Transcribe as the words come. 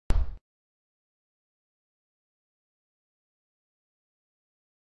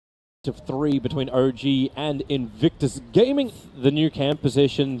of 3 between OG and Invictus Gaming. The new camp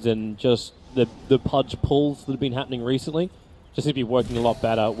positions and just the pudge pulls that have been happening recently just seem to be working a lot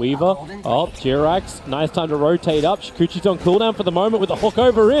better. Weaver, B.Axx, nice time to rotate up. Shikuchi's on cooldown for the moment with the hook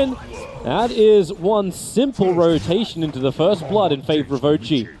over in. That is one simple rotation into the first blood in favor of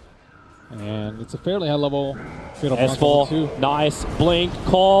OG. And it's a fairly high level. S4, nice, blink,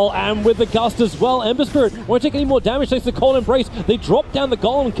 call, and with the gust as well. Ember Spirit won't take any more damage thanks to Cold Embrace. They drop down the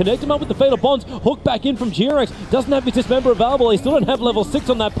golem, connect him up with the Fatal Bonds, hook back in from B.Axx. Doesn't have his Dismember available. They still don't have level 6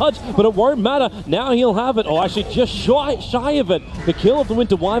 on that pudge, but it won't matter. Now he'll have it. Oh, actually just shy of it. The kill of the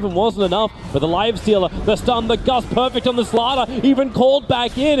Winter Wyvern wasn't enough, but the Live Stealer, the stun, the gust, perfect on the Slider, even called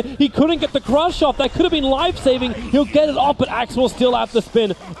back in. He couldn't get the crush off. That could have been life-saving. He'll get it off, but Axe will still have the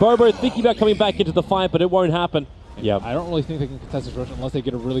spin. Bobo thinking about coming back into the fight, but it won't happen. Yeah, I don't really think they can contest this rush unless they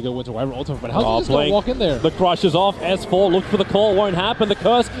get a really good Winter Wyvern ultimate. But how's he just going to walk in there? The crush is off. S4 look for the call. Won't happen. The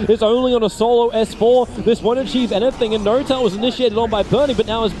curse is only on a solo S4. This won't achieve anything. And No-Tail was initiated on by Burning, but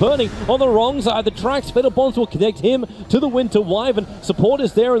now is Burning on the wrong side. The tracks. Fatal Bonds will connect him to the Winter Wyvern. Support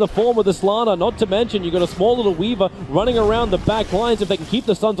is there in the form of the Slana. Not to mention, you've got a small little Weaver running around the back lines. If they can keep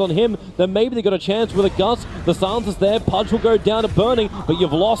the stuns on him, then maybe they got a chance with a Gust. The silence is there. Pudge will go down to Burning, but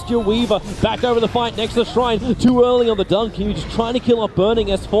you've lost your Weaver. Back over the fight next to the Shrine. Too early on the dunk. He was just trying to kill off Burning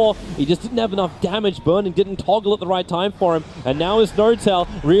S4. He just didn't have enough damage. Burning didn't toggle at the right time for him. And now is No-Tail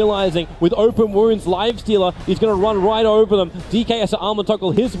realizing with open wounds, Live Stealer, he's going to run right over them. DK has to armor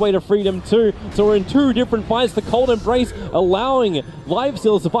toggle his way to freedom too. So we're in two different fights. The Cold Embrace allowing Live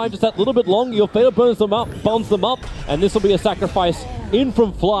Stealer to survive just that little bit longer. Your Fatal burns them up, and this will be a sacrifice in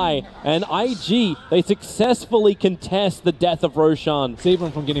from Fly. And IG, they successfully contest the death of Roshan. Save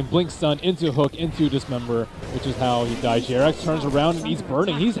him from getting blink stun into hook, into Dismember, which is how he died. B.Axx turns around and he's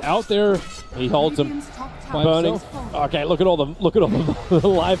Burning. He's out there. He holds him. Burning. Okay, look at all the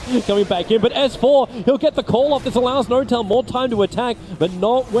live coming back in. But S4, he'll get the call off. This allows No-Tail more time to attack, but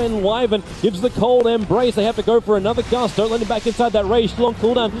not when Wyvern gives the Cold Embrace. They have to go for another Gust. Don't let him back inside that rage. Still on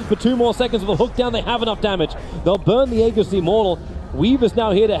cooldown for 2 more seconds with a hook down. They have enough damage. They'll burn the Aegis the Immortal. Weaver's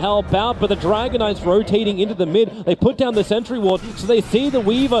now here to help out, but the Dragon Knight's rotating into the mid. They put down the Sentry Ward, so they see the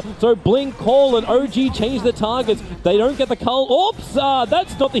Weaver. So Blink, Call, and OG change the targets. They don't get the cull. Oops!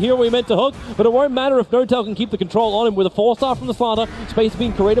 That's not the hero we meant to hook, but it won't matter if No-Tail can keep the control on him with a 4-star from the Slider. Space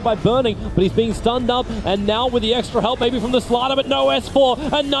being created by Burning, but he's being stunned up, and now with the extra help maybe from the Slider, but no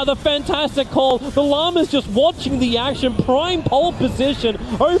S4. Another fantastic call. The Llama's just watching the action. Prime pole position.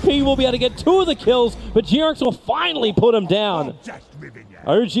 OP will be able to get 2 of the kills, but B.Axx will finally put him down.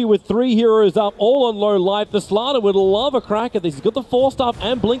 OG with 3 heroes up, all on low life. The Slider would love a crack at this. He's got the 4-star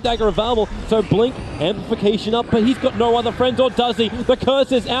and Blink Dagger available, so Blink, amplification up, but he's got no other friends, or does he? The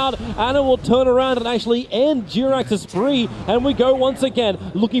curse is out. Anna will turn around and actually end B.Axx's spree, and we go once again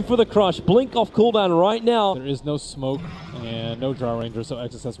looking for the crush. Blink off cooldown right now. There is no smoke and no Draw Ranger, so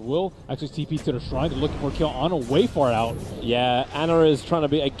XSS will actually TP to the Shrine. They're looking for a kill. Anna way far out. Yeah, Anna is trying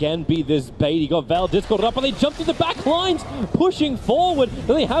to be this bait. He got Val Discord up, and they jumped to the back lines, pushing forward.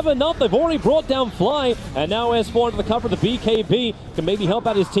 Do they have enough? They've already brought down Fly, and now S4 into the cover of the BKB. Can maybe help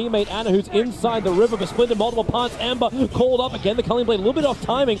out his teammate Anna, who's inside the river, but split in multiple parts. Amber called up again. The Culling Blade a little bit off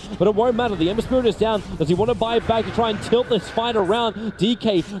timing, but it won't matter. The Ember Spirit is down. Does he want to buy it back to try and tilt this fight around?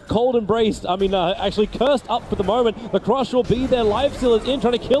 DK, Cold Embraced, actually cursed up for the moment. The crush will be there. Live Stealer's in,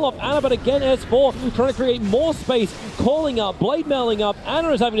 trying to kill off Anna, but again S4 trying to create more space, calling up, blade mailing up. Anna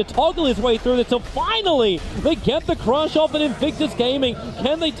is having to toggle his way through this, so finally they get the crush off at Invictus Gaming.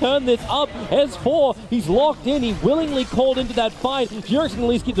 Can they turn this up? S4, he's locked in. He willingly called into that fight. B.Axx can at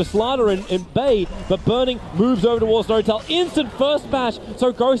least keep the Slider in bay, but Burning moves over towards No-Tail. Instant first bash,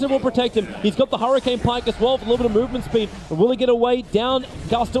 so Ghoster will protect him. He's got the Hurricane Pike as well for a little bit of movement speed. Will he get away? Down,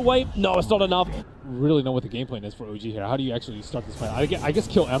 Gust away? No, it's not enough. Really know what the game plan is for OG here. How do you actually start this fight? I guess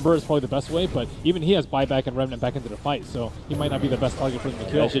kill Ember is probably the best way, but even he has buyback and Remnant back into the fight, so he might not be the best target for them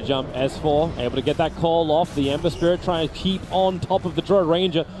to kill. They should jump. S4 able to get that call off. The Ember Spirit trying to keep on top of the Drow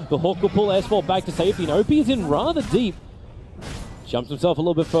Ranger. The hook will pull S4 back to safety, and OP is in rather deep. Jumps himself a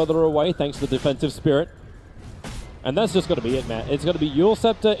little bit further away thanks to the defensive spirit. And that's just got to be it, man. It's got to be Eul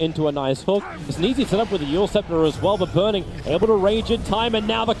Scepter into a nice hook. It's an easy setup with the Eul Scepter as well, but Burning able to range in time, and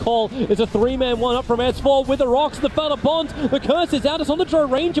now the call is a 3-man 1-up from S4 with the rocks, the Fatal Bonds. The curse is out. It's on the Drow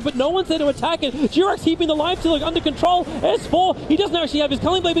Ranger, but no one's there to attack it. B.Axx keeping the Live Stealer under control. S4, he doesn't actually have his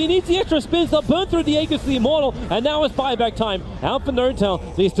Culling Blade, but he needs the extra spins. They'll burn through the Aegis the Immortal, and now it's buyback time. Out for No-Tail.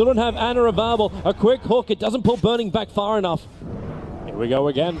 They still don't have Anna available. A quick hook. It doesn't pull Burning back far enough. we go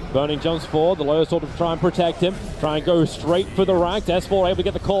again. Burning jumps forward. The Lotus Orb to try and protect him. Try and go straight for the rack. S4 able to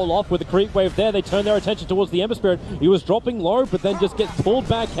get the call off with the creep wave there. They turn their attention towards the Ember Spirit. He was dropping low, but then just gets pulled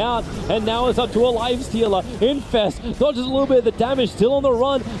back out. And now it's up to a Lifestealer. Infest dodges a little bit of the damage, still on the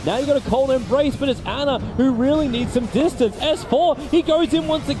run. Now you got a cold embrace, but it's Ana who really needs some distance. S4, he goes in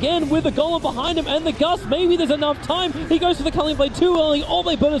once again with the Golem behind him and the Gust. Maybe there's enough time. He goes for the Culling Blade too early. All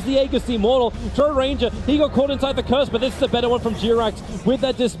they burn is the Aegis Immortal. Drow Ranger, he got caught inside the curse, but this is a better one from B.Axx with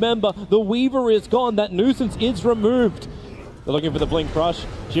that Dismember. The Weaver is gone. That nuisance is removed. They're looking for the Blink Crush.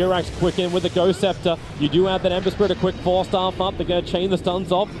 B.Axx quick in with the Ghost Scepter. You do have that Ember Spirit, a quick 4-staff up. They're going to chain the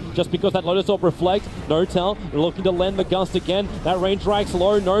stuns off just because that Lotus Orb reflects. Notel looking to lend the Gust again. That range racks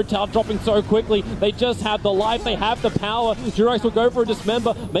low. Notel dropping so quickly. They just have the life. They have the power. B.Axx will go for a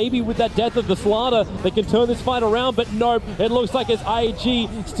Dismember. Maybe with that death of the Slaughter, they can turn this fight around, but nope. It looks like it's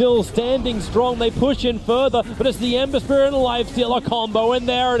IG still standing strong. They push in further, but it's the Ember Spirit and Lifestealer combo, and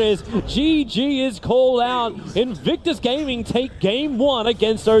there it is. GG is called out. Invictus Gaming take game 1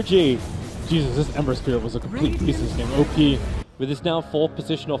 against OG. Jesus, this Ember Spirit was a complete piece of this game. OP. With this now 4th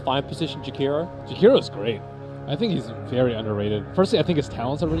position or 5th position Jakiro. Jakiro's great. I think he's very underrated. Firstly, I think his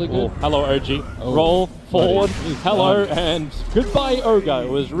talents are really good. Oh, hello, OG. Oh, roll forward. Hello, and goodbye, Ogre. It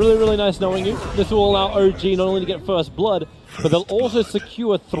was really, really nice knowing you. This will allow OG not only to get first blood, but they'll also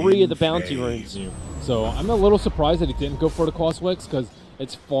secure 3 of the bounty runes. So I'm a little surprised that he didn't go for the Crosswicks, because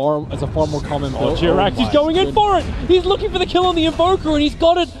it's a far more common build. B.Axx, he's going in for it! He's looking for the kill on the Invoker, and he's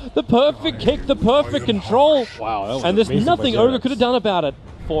got it! The perfect kick, the perfect control. Wow, that was and there's nothing Ogre B.Axx could have done about it.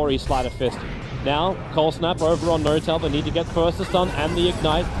 4E Sleight of Fist. Now, Cold Snap over on Notel. They need to get first the stun and the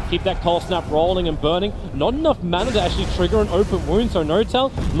ignite. Keep that Cold Snap rolling and burning. Not enough mana to actually trigger an open wound, so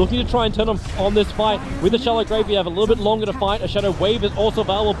Notel looking to try and turn on this fight. With the Shallow Grave, you have a little bit longer to fight. A Shadow Wave is also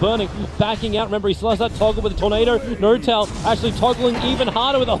available, burning. Backing out, remember he still has that toggle with the Tornado. Notel actually toggling even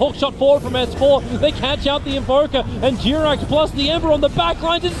harder with a hook shot forward from S4. They catch out the Invoker, and B.Axx plus the Ember on the back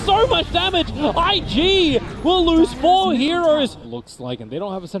line did so much damage. IG will lose 4 heroes. Looks like, and they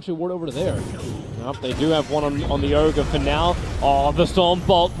don't have a Sentry Ward over there. Nope, they do have one on the Ogre for now. Oh, the Storm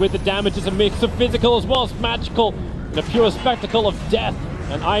Bolt with the damage is a mix of physical as well as magical. And a pure spectacle of death.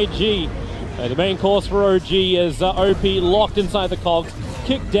 And IG, the main course for OG is OP locked inside the cogs,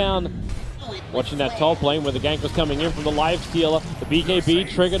 kicked down. Watching that top lane where the gank was coming in from the Lifestealer. The BKB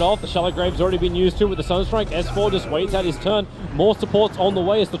triggered off. The Shallow Grave's already been used to with the Sunstrike. S4 just waits out his turn. More supports on the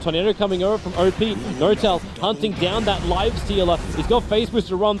way. It's the Tornado coming over from OP. Notel hunting down that Lifestealer. He's got Face Boost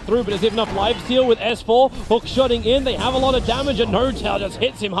to run through, but does he have enough Lifesteal with S4? Hook shotting in. They have a lot of damage, and Notel just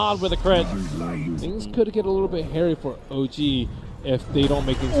hits him hard with a crit. Things could get a little bit hairy for OG if they don't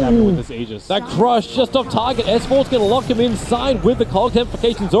make things happen with this Aegis. That crush just off target. S4's going to lock him inside with the Cogs.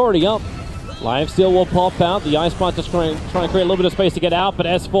 Amplification's already up. Lifesteal will pop out. The Ice Sprite just trying to create a little bit of space to get out, but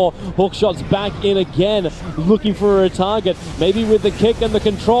S4 hook shots back in again, looking for a target. Maybe with the kick and the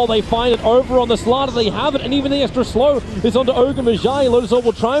control, they find it over on the Slaughter. They have it, and even the extra slow is onto Ogre Magi. Lotus Orb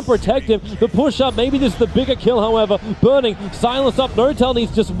will try and protect him. The push up, maybe this is the bigger kill, however. Burning, silence up. Notel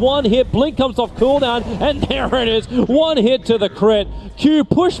needs just one hit. Blink comes off cooldown, and there it is. One hit to the crit. Q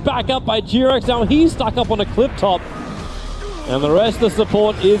pushed back up by B.Axx. Now he's stuck up on a clip top, and the rest of the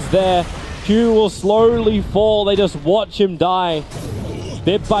support is there. Q will slowly fall. They just watch him die.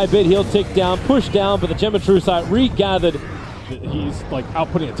 Bit by bit, he'll tick down, push down, but the Gem of True Sight regathered. He's like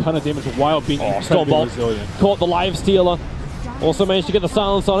outputting a ton of damage while being incredibly resilient. Caught the Lifestealer. Also managed to get the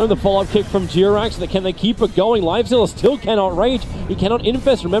silence on him. The follow-up kick from B.Axx. Can they keep it going? Lifestealer still cannot rage. He cannot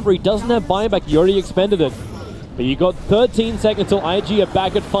infest. Remember, he doesn't have buyback. He already expended it. But you got 13 seconds till IG are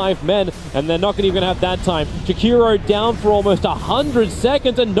back at 5 men, and they're not even going to have that time. Jakiro down for almost 100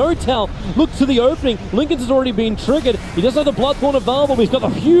 seconds, and Notel looks to the opening. Lincoln's has already been triggered. He doesn't have the Bloodthorn available, but he's got a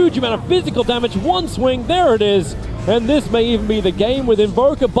huge amount of physical damage. One swing, there it is. And this may even be the game with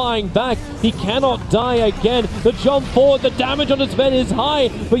Invoker buying back. He cannot die again. The jump forward, the damage on his bed is high,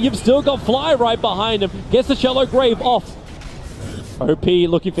 but you've still got Fly right behind him. Gets the Shallow Grave off. OP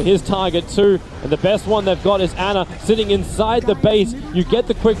looking for his target too, and the best one they've got is Ana sitting inside the base. You get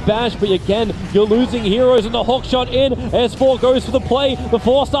the quick bash, but again, you're losing heroes, and the hook shot in. S4 goes for the play, the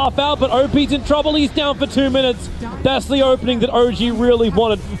 4-star foul, but OP's in trouble. He's down for 2 minutes. That's the opening that OG really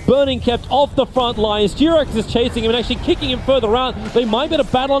wanted. Burning kept off the front lines. B.Axx is chasing him and actually kicking him further out. They might be able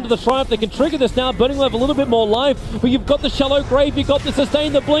to battle onto the Triumph. They can trigger this now. Burning will have a little bit more life, but you've got the Shallow Grave, you've got the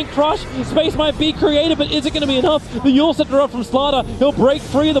sustain, the Blink Crush. Space might be created, but is it going to be enough? The Yule Scepter up from Slaughter. He'll break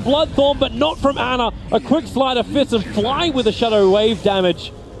free of the Bloodthorn, but not from Ana. A quick Sleight of Fist and Fly with a Shadow Wave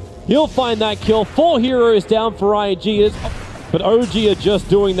damage. He'll find that kill. 4 heroes down for IG. But OG are just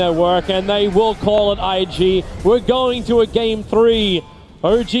doing their work, and they will call it IG. We're going to a game 3.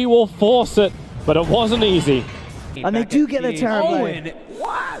 OG will force it, but it wasn't easy. And they do get the Terrorblade.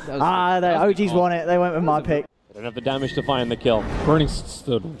 The OG's won it. They went with my pick. They don't have the damage to find the kill. Burning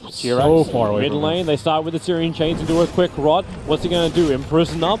stood so far away mid from lane, they start with the Syrian Chains and do a quick rod. What's he going to do?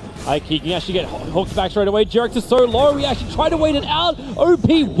 Imprison up. He can actually get hooked back straight away. J.Axx is so low, he actually tried to wait it out. OP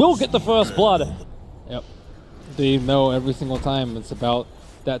will get the first blood. Yep. They know every single time it's about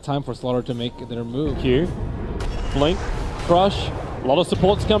that time for Slaughter to make their move. Q. Blink. Crush. A lot of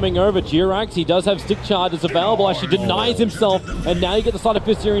supports coming over. J.Axx, he does have stick charges available, actually denies himself, and now you get the side of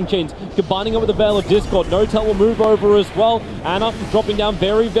Fist Syrian Chains, combining it with the Veil of Discord. Notel will move over as well. Anna dropping down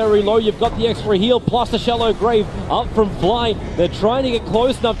very, very low. You've got the extra heal, plus the Shallow Grave up from Fly. They're trying to get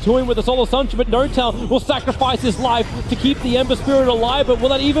close enough to him with the Soul Assumption, but Notel will sacrifice his life to keep the Ember Spirit alive, but will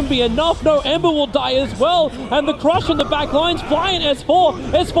that even be enough? No, Ember will die as well, and the crush on the back lines, Fly and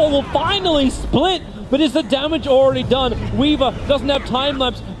S4. S4 will finally split. But is the damage already done? Weaver doesn't have time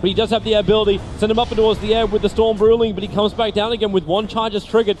lapse, but he does have the ability. Send him up and towards the air with the Storm Ruling, but he comes back down again with one charge as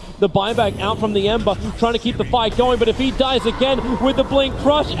triggered. The buyback out from the Ember, trying to keep the fight going, but if he dies again with the Blink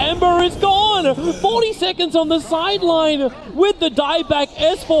Crush, Ember is gone! 40 seconds on the sideline with the dieback.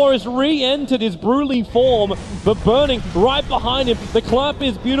 S4 has re-entered his Brulee form, but Burning right behind him. The clap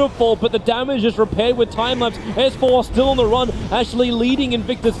is beautiful, but the damage is repaired with time lapse. S4 still on the run, actually leading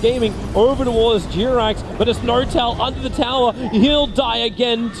Invictus Gaming over towards J.Axx. But it's Notel under the tower. He'll die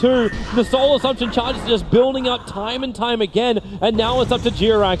again too. The Soul Assumption charges just building up time and time again. And now it's up to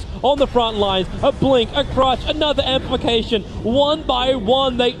J.Axx on the front lines. A blink, a crush, another amplification. One by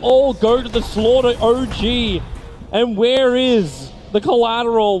one, they all go to the Slaughter OG. And where is the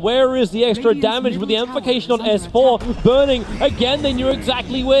collateral? Where is the extra damage with the amplification on S4? Burning, again, they knew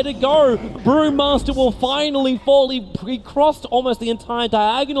exactly where to go. Brewmaster will finally fall. He crossed almost the entire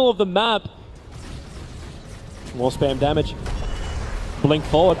diagonal of the map. More spam damage. Blink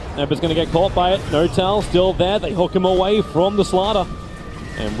forward. Ember's going to get caught by it. Notel still there. They hook him away from the Slaughter.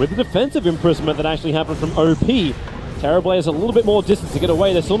 And with the defensive imprisonment that actually happened from OP, Terrorblade has a little bit more distance to get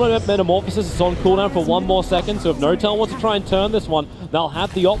away. There's still no Metamorphosis. It's on cooldown for one more second. So if Notel wants to try and turn this one, they'll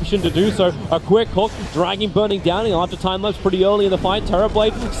have the option to do so. A quick hook, dragging Burning down. He'll have to time lapse pretty early in the fight.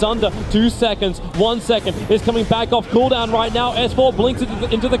 Terrorblade, Sunder, 2 seconds, 1 second. Is coming back off cooldown right now. S4 blinks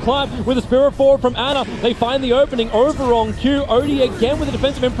into the climb with a Spirit Forward from Anna. They find the opening over on Q. Odie again with a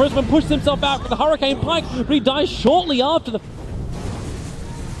defensive imprisonment, pushes himself out with the Hurricane Pike, but he dies shortly after the...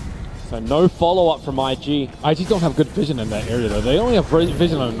 So no follow-up from IG. IG don't have good vision in that area, though. They only have great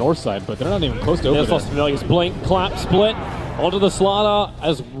vision on the north side, but they're not even close to over there. There's lost familiars. Blink, clap, split. Onto the Slaughter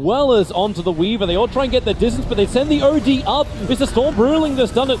as well as onto the Weaver. They all try and get their distance, but they send the OD up. It's the Storm Ruling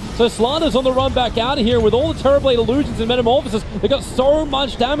that's done it. So Slaughter's on the run back out of here with all the Terrorblade illusions and Metamorphosis. They got so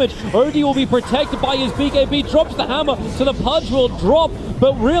much damage. OD will be protected by his BKB. Drops the hammer, so the Pudge will drop.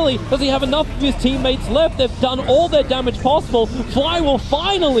 But really, does he have enough of his teammates left? They've done all their damage possible. Fly will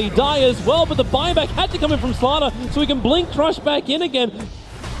finally die as well, but the buyback had to come in from Slaughter so he can blink crush back in again.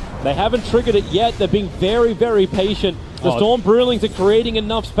 They haven't triggered it yet. They're being very, very patient. The Storm Brewlings are creating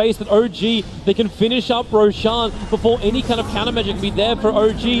enough space that OG, they can finish up Roshan before any kind of counter magic can be there for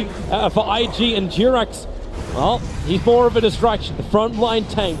OG, for IG and J.Axx. Well, he's more of a distraction. The frontline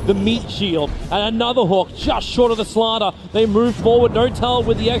tank, the meat shield, and another hook just short of the Slaughter. They move forward. Notel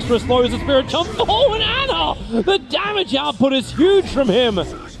with the extra slow as the Spirit jumps. Oh, and Anna! The damage output is huge from him.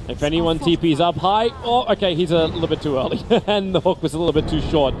 If anyone TP's up high, oh, okay, he's a little bit too early, and the hook was a little bit too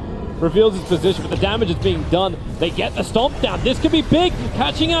short. Reveals his position, but the damage is being done. They get the stomp down. This could be big.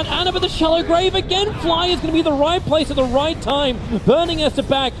 Catching out Anna, but the Shallow Grave again. Fly is going to be the right place at the right time. Burning has to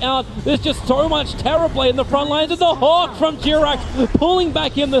back out. There's just so much Terrorblade in the front lines. And the hawk from J.Axx pulling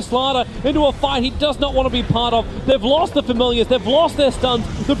back in the Slaughter into a fight he does not want to be part of. They've lost the familiars. They've lost their stuns.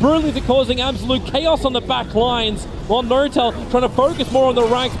 The Brutalies are causing absolute chaos on the back lines. While Notel trying to focus more on the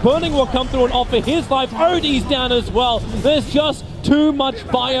ranks. Burning will come through and offer his life. OD's down as well. There's just too much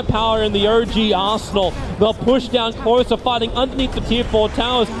firepower in the OG arsenal. They'll push down closer, fighting underneath the tier 4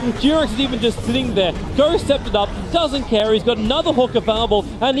 towers. J.Axx is even just sitting there. Ghost stepped it up, doesn't care. He's got another hook available,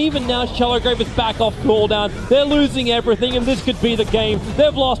 and even now Shallow Grave is back off cooldown. They're losing everything, and this could be the game.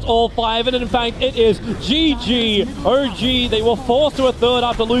 They've lost all 5, and in fact, it is GG. OG, they were forced to a third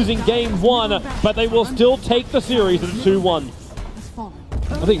after losing game 1, but they will still take the series at 2-1.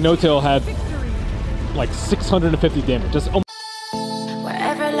 I think Notel had like 650 damage. Just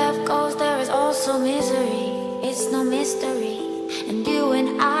wherever love goes, there is also misery. It's no mystery. And you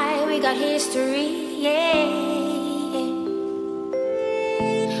and I, we got history, yeah.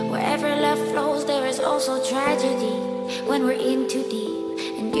 Wherever love flows, there is also tragedy. When we're in too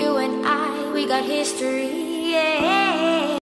deep. And you and I, we got history, yeah.